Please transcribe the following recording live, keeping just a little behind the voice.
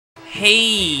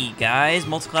Hey guys,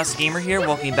 MultiClassicGamer here,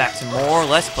 welcome back to more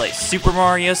Let's Play Super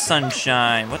Mario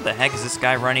Sunshine. What the heck is this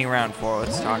guy running around for?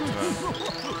 Let's talk to him.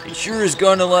 It sure is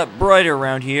gonna lot brighter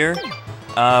around here.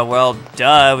 Well,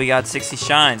 duh, we got 60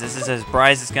 shines. This is as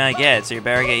bright as it's gonna get, so you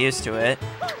better get used to it.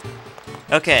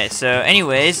 Okay, so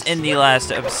anyways, in the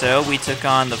last episode, we took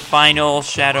on the final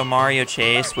Shadow Mario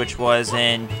chase, which was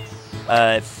in,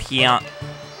 Pianta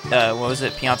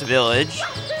Village.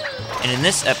 And in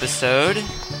this episode,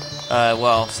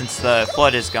 well, since the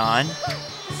flood is gone,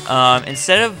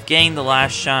 instead of getting the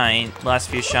last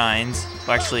few shines,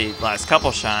 well, actually, last couple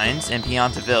shines in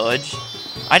Pianta Village,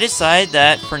 I decided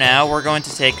that for now we're going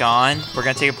to take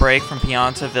a break from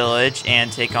Pianta Village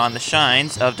and take on the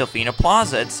shines of Delfino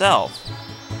Plaza itself.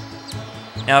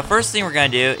 Now, the first thing we're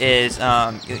going to do is,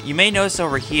 you may notice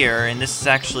over here, and this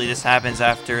happens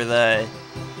after the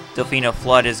Delfino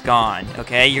flood is gone,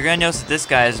 okay? You're going to notice that this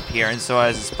guy has appeared, and so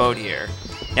has this boat here.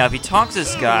 Now, if you talk to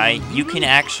this guy, he can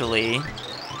actually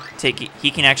take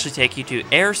you to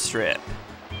Airstrip,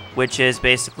 which is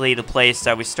basically the place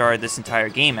that we started this entire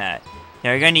game at.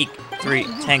 Now, you're gonna need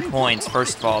 10 coins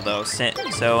first of all, though. So,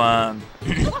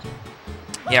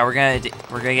 yeah, we're gonna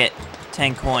get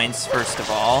 10 coins first of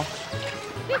all.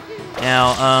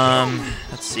 Now,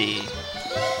 let's see.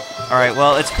 All right,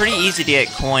 well, it's pretty easy to get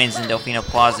coins in Delfino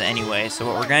Plaza anyway. So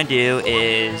what we're gonna do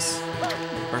is,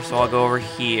 first of all, go over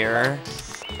here.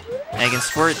 And I can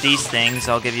squirt these things,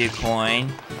 I'll give you a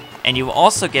coin. And you will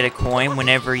also get a coin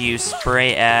whenever you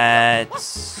spray at...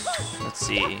 Let's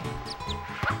see.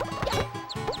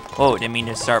 Whoa, didn't mean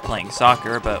to start playing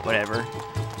soccer, but whatever.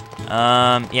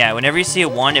 Yeah, whenever you see a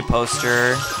wanted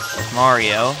poster with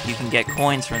Mario, you can get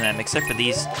coins from them, except for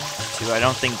these two. I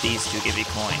don't think these two give you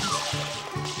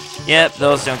coins. Yep,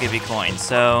 those don't give you coins.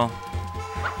 So,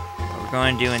 what we're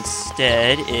going to do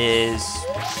instead is...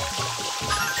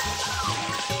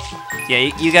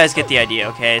 Yeah, you guys get the idea,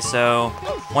 okay? So,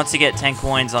 once you get 10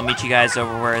 coins, I'll meet you guys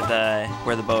over where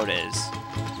the boat is.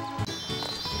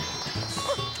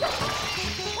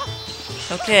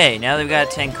 Okay, now that we've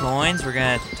got 10 coins, we're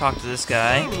gonna talk to this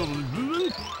guy.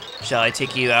 Shall I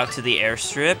take you out to the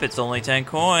airstrip? It's only 10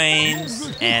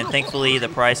 coins. And thankfully, the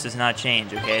price does not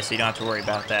change, okay? So you don't have to worry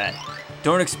about that.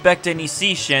 Don't expect any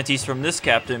sea shanties from this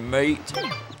captain, mate.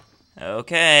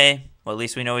 Okay. Well, at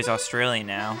least we know he's Australian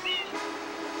now.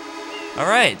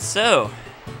 Alright, so,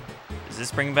 does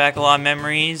this bring back a lot of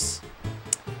memories?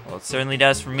 Well, it certainly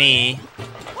does for me.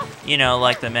 You know,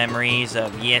 like the memories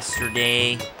of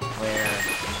yesterday, where,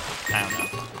 I don't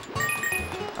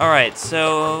know. Alright,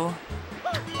 so,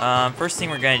 first thing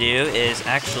we're gonna do is,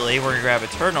 actually, we're gonna grab a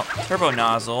turbo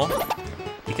nozzle,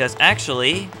 because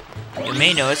actually, you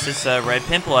may notice this red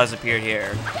pimple has appeared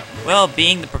here. Well,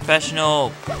 being the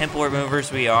professional pimple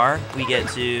removers we are, we get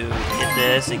to hit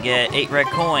this and get 8 red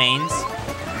coins.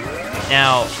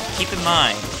 Now, keep in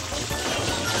mind,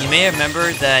 you may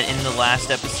remember that in the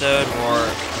last episode, or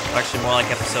actually more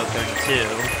like episode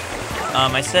 32,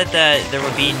 I said that there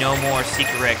would be no more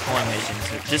secret red coin missions.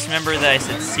 So just remember that I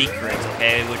said secret,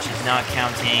 okay, which is not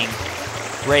counting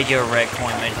regular red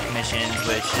coin missions,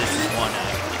 which this is one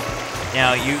of.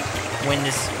 Now,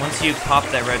 once you pop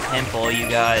that red pimple, you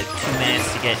got 2 minutes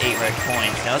to get 8 red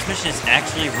coins. Now, this mission is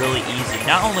actually really easy.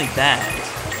 Not only that,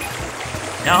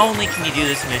 not only can you do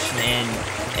this mission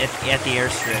at the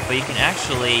airstrip, but you can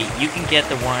get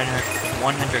the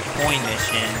 100 coin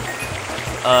mission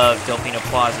of Delfino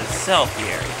Plaza itself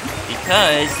here,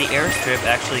 because the airstrip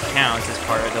actually counts as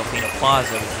part of Delfino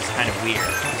Plaza, which is kind of weird.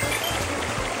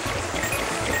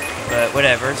 But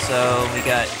whatever, so we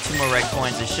got 2 more red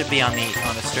coins. It should be on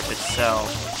the strip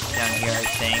itself, down here, I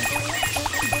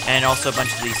think. And also a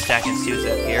bunch of these stack and stews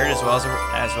that appeared, as well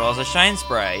as a shine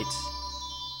sprite.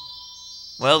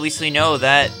 Well, at least we know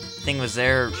that thing was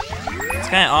there. It's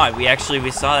kind of odd. We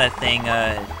saw that thing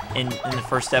in the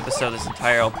first episode of this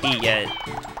entire LP, yet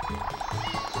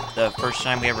the first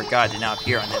shine we ever got did not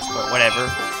appear on this, but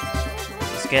whatever.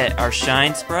 Let's get our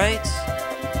shine sprite.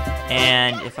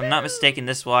 And if I'm not mistaken,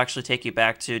 this will actually take you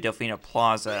back to Delfino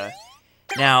Plaza.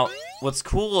 Now, what's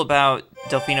cool about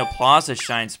Delfino Plaza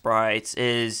shine sprites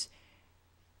is,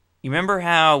 you remember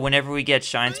how whenever we get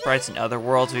shine sprites in other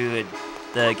worlds, the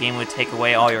game would take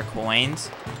away all your coins?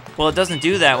 Well, it doesn't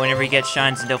do that whenever you get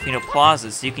shines in Delfino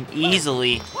Plaza, so you can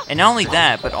easily, and not only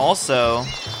that, but also,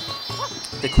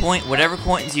 whatever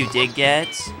coins you did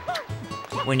get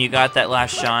when you got that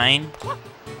last shine,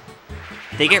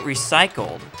 they get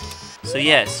recycled. So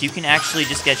yes, you can actually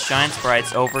just get shine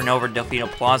sprites over and over in Delfino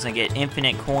Plaza and get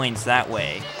infinite coins that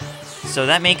way. So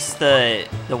that makes the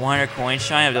 100 coin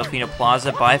shine of Delfino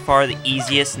Plaza by far the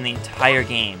easiest in the entire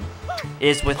game.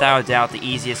 is without a doubt the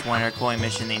easiest 100 coin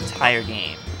mission in the entire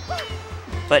game.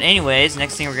 But anyways,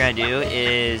 next thing we're going to do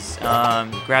is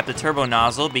grab the turbo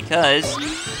nozzle, because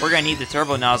we're going to need the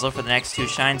turbo nozzle for the next 2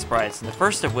 shine sprites. And the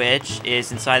first of which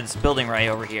is inside this building right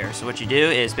over here. So what you do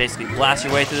is basically blast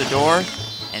your way through the door,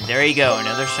 and there you go,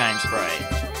 another shine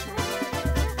sprite.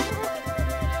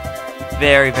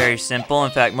 Very, very simple.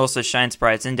 In fact, most of the shine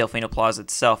sprites in Delfino Plaza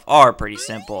itself are pretty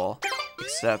simple.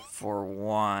 Except for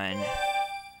one.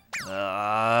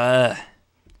 I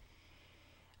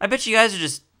bet you guys are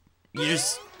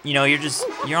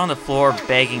you're on the floor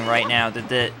begging right now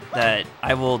that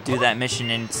I will do that mission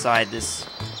inside,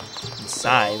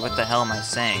 what the hell am I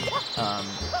saying?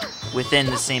 Within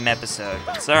the same episode.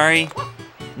 Sorry.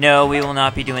 No, we will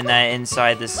not be doing that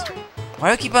inside this. Why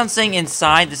do I keep on saying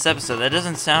inside this episode? That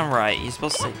doesn't sound right. You're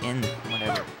supposed to say in,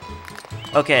 whatever.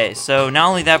 Okay, so not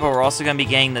only that, but we're also going to be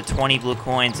getting the 20 blue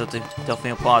coins of the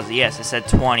Delfino Plaza. Yes, I said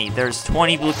 20. There's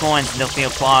 20 blue coins in Delfino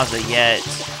Plaza, yet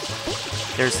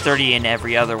there's 30 in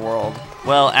every other world.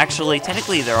 Well, actually,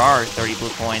 technically there are 30 blue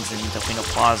coins in Delfino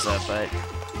Plaza, but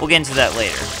we'll get into that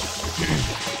later.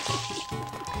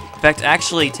 In fact,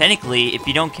 actually, technically, if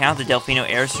you don't count the Delfino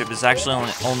Airstrip, there's actually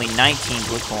only 19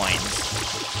 blue coins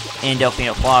in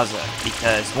Delfino Plaza,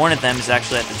 because one of them is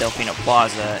actually at the Delfino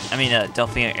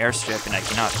Airstrip, and I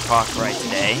cannot talk right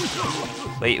today.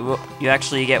 But you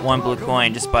actually get 1 blue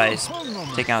coin just by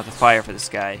taking out the fire for this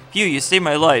guy. Phew, you saved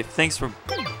my life. Thanks for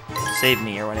saving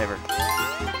me, or whatever.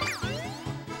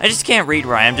 I just can't read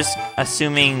right. I'm just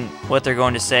assuming what they're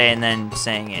going to say and then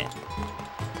saying it.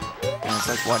 And it's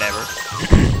like, whatever.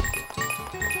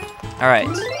 Alright.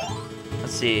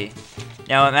 Let's see.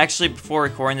 Now, I'm actually, before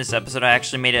recording this episode, I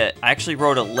actually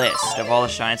wrote a list of all the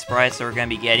shine sprites that we're going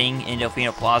to be getting in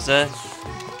Delfino Plaza.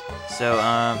 So,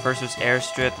 first was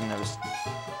Airstrip, and there was...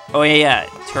 Oh, yeah,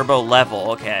 Turbo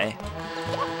Level, okay.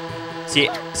 See,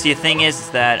 the thing is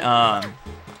that, I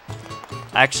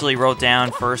actually wrote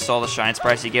down first all the shine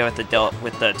sprites you get with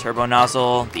the Turbo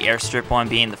Nozzle, the Airstrip one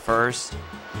being the first,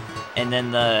 and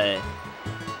then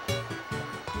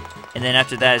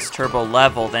after that is Turbo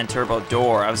Level, then Turbo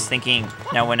Door. I was thinking,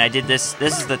 now when I did this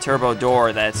is the Turbo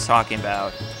Door that it's talking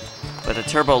about. But the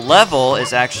Turbo Level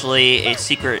is actually a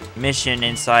secret mission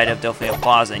inside of Delfino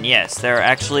Plaza. And yes, there are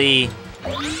actually,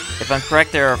 if I'm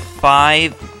correct, there are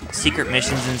 5 secret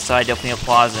missions inside Delfino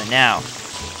Plaza. Now,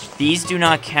 these do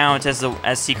not count as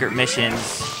secret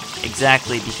missions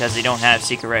exactly because they don't have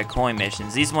secret red coin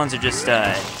missions. These ones are just,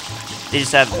 they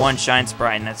just have 1 shine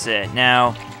sprite and that's it.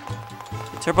 Now,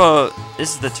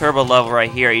 this is the Turbo Level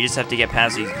right here. You just have to get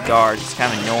past these guards. It's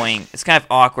kind of annoying. It's kind of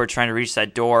awkward trying to reach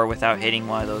that door without hitting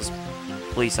one of those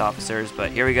police officers, but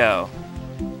here we go.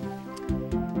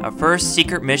 Our first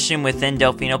secret mission within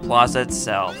Delfino Plaza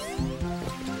itself.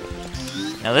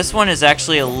 Now this one is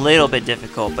actually a little bit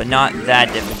difficult, but not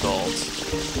that difficult.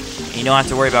 You don't have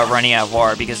to worry about running out of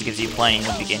water because it gives you plenty in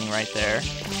the beginning right there.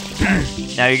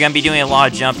 Now you're going to be doing a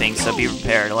lot of jumping, so be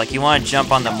prepared. Like, you want to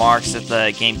jump on the marks that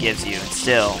the game gives you, and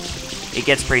still, it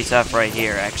gets pretty tough right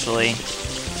here, actually.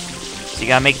 So you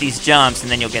got to make these jumps,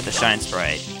 and then you'll get the shine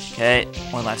sprite. Okay,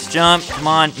 one last jump. Come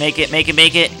on, make it, make it,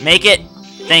 make it, make it!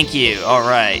 Thank you,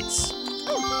 alright.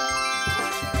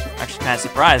 Actually kind of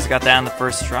surprised I got that on the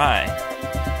first try.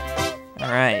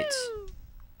 Alright.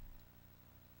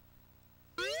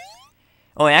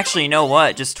 Oh, actually, you know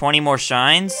what? Just 20 more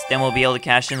shines, then we'll be able to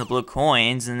cash in the blue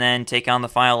coins and then take on the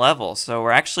final level. So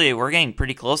we're getting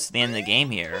pretty close to the end of the game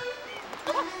here.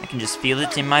 I can just feel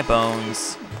it in my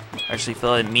bones. Actually,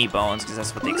 feel it in me bones, because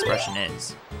that's what the expression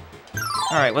is.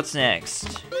 Alright, what's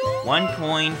next? 1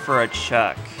 coin for a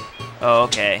chuck. Oh,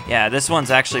 okay. Yeah, this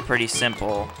one's actually pretty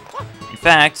simple. In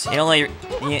fact, the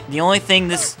only thing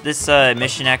this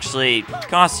mission actually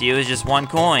costs you is just 1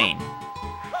 coin.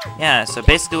 Yeah, so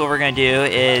basically what we're going to do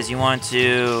is we're going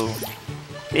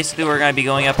to be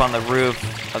going up on the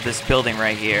roof of this building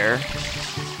right here.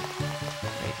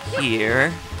 Right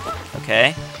here.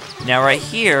 Okay. Now right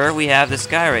here, we have this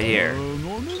guy right here.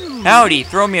 Howdy,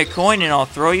 throw me a coin and I'll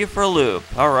throw you for a loop.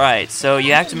 Alright, so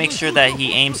you have to make sure that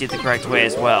he aims you the correct way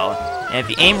as well. And if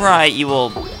you aim right, you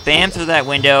will bam through that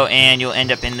window and you'll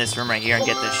end up in this room right here and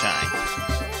get this shine.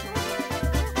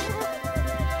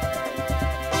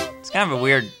 It's kind of a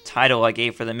weird title I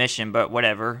gave for the mission, but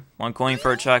whatever. 1 coin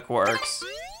for a chuck works.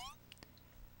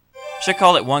 Should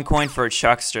call it 1 coin for a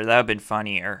chuckster. That would have been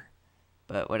funnier.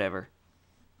 But whatever.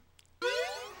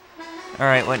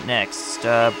 Alright, what next?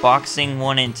 Boxing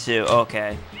 1 and 2.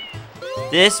 Okay.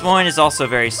 This one is also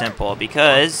very simple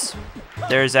because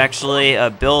there's actually a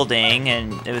building,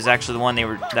 and it was actually the one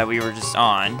that we were just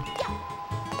on.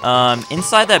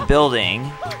 Inside that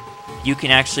building, you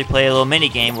can actually play a little mini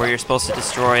game where you're supposed to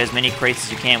destroy as many crates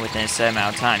as you can within a set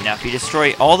amount of time. Now, if you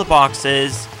destroy all the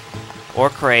boxes, or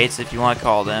crates, if you want to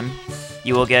call them,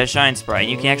 you will get a shine sprite.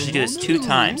 You can actually do this 2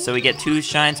 times, so we get 2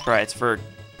 shine sprites for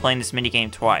playing this mini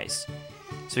game twice.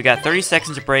 So we got 30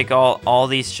 seconds to break all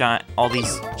these shine. Oh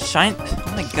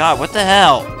my god, what the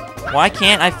hell? Why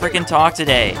can't I freaking talk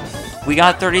today? We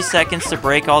got 30 seconds to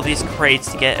break all these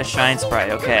crates to get a shine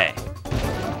sprite. Okay.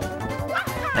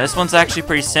 Now this one's actually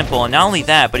pretty simple, and not only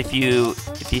that, but if you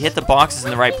hit the boxes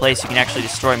in the right place, you can actually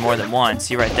destroy more than one.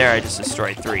 See right there, I just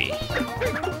destroyed 3.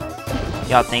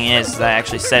 The odd thing is that I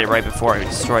actually said it right before I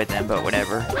destroyed them, but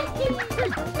whatever.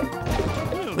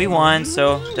 We won,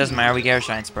 so doesn't matter, we get our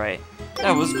shine sprite.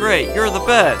 That was great, you're the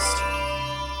best!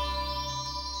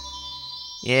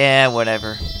 Yeah,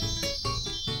 whatever.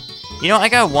 You know, I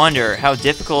gotta wonder how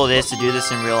difficult it is to do this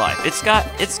in real life. It's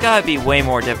gotta be way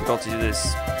more difficult to do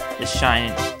this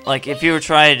shine. Like, if you were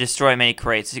trying to destroy many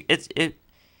crates,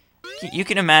 you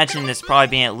can imagine this probably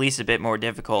being at least a bit more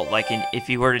difficult, like if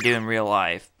you were to do in real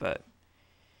life, but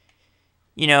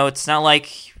you know, it's not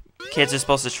like kids are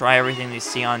supposed to try everything they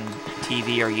see on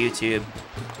TV or YouTube,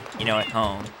 you know, at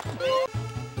home.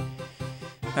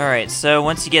 Alright, so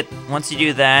once you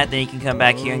do that, then you can come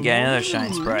back here and get another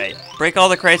shine sprite. Break all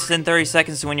the crates within 30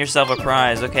 seconds to win yourself a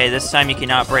prize. Okay, this time you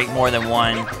cannot break more than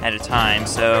 1 at a time,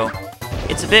 so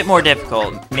it's a bit more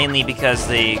difficult, mainly because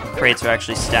the crates are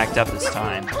actually stacked up this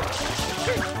time.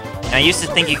 Now, I used to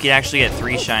think you could actually get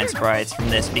 3 shine sprites from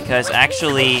this, because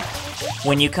actually,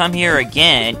 when you come here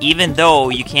again, even though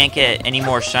you can't get any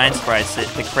more shine sprites,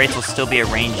 the crates will still be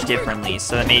arranged differently,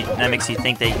 so that makes you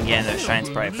think that you can get another shine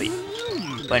sprite,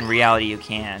 but in reality you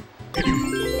can.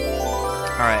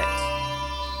 Alright.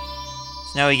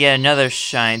 So now we get another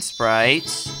shine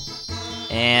sprite.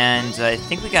 And I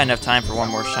think we got enough time for one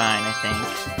more shine, I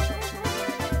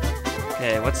think.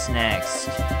 Okay, what's next?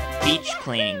 Beach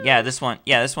cleaning. Yeah, this one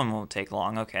won't take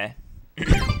long, okay.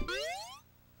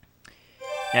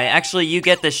 Yeah, actually, you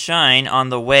get the shine on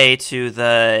the way to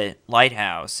the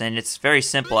lighthouse, and it's very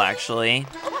simple, actually.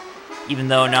 Even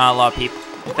though not a lot of people...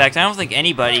 In fact, I don't think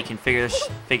anybody can figure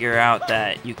out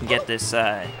that you can get this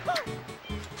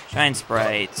shine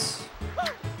sprites.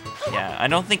 Yeah, I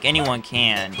don't think anyone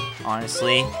can,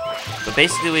 honestly. But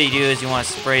basically what you do is you want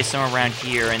to spray somewhere around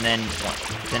here, and then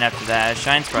after that, a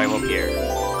shine sprite will appear.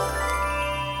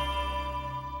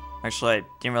 Actually, I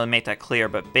didn't really make that clear,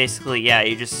 but basically, yeah,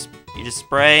 you just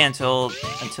spray until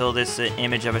this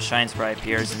image of a shine sprite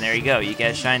appears, and there you go, you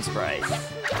get a shine sprite.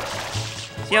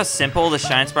 See how simple the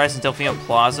shine sprites in Delfino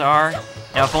Plaza are?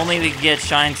 Now, if only we could get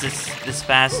shines this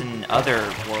fast in other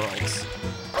worlds.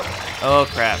 Oh,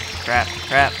 crap.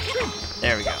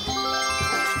 There we go.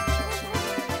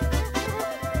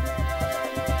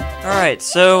 Alright,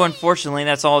 so unfortunately,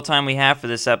 that's all the time we have for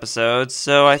this episode,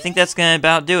 so I think that's gonna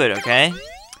about do it, okay?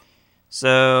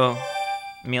 So,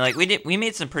 I mean, like, we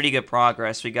made some pretty good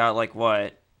progress. We got, like,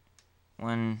 what?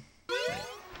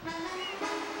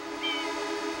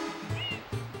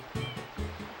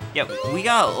 Yeah, we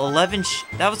got 11,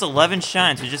 that was 11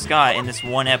 shines we just got in this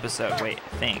one episode. Wait,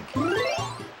 I think.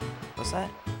 What's that?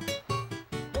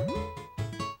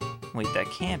 Wait, that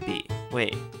can't be.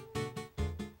 Wait.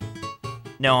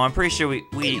 No, I'm pretty sure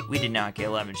we did not get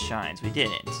 11 shines. We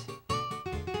didn't.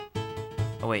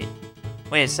 Oh, wait.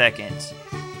 Wait a second.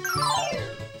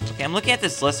 Okay, I'm looking at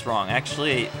this list wrong.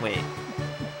 Actually, wait.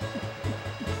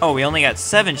 Oh, we only got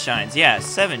 7 shines. Yeah,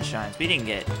 7 shines. We didn't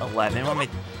get 11. What am I...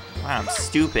 Wow, I'm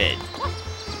stupid.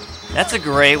 That's a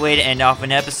great way to end off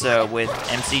an episode with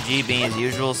MCG being his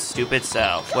usual stupid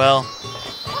self. Well,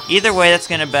 either way, that's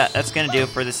gonna do it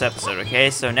for this episode, okay?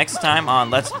 So next time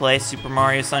on Let's Play Super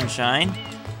Mario Sunshine,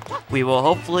 we will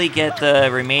hopefully get the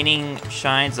remaining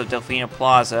shines of Delfino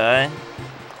Plaza.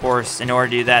 Of course, in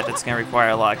order to do that, that's gonna require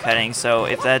a lot of cutting, so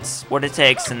if that's what it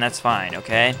takes, then that's fine,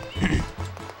 okay?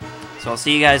 So I'll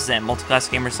see you guys then.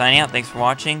 MultiClassicGamer signing out. Thanks for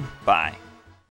watching. Bye.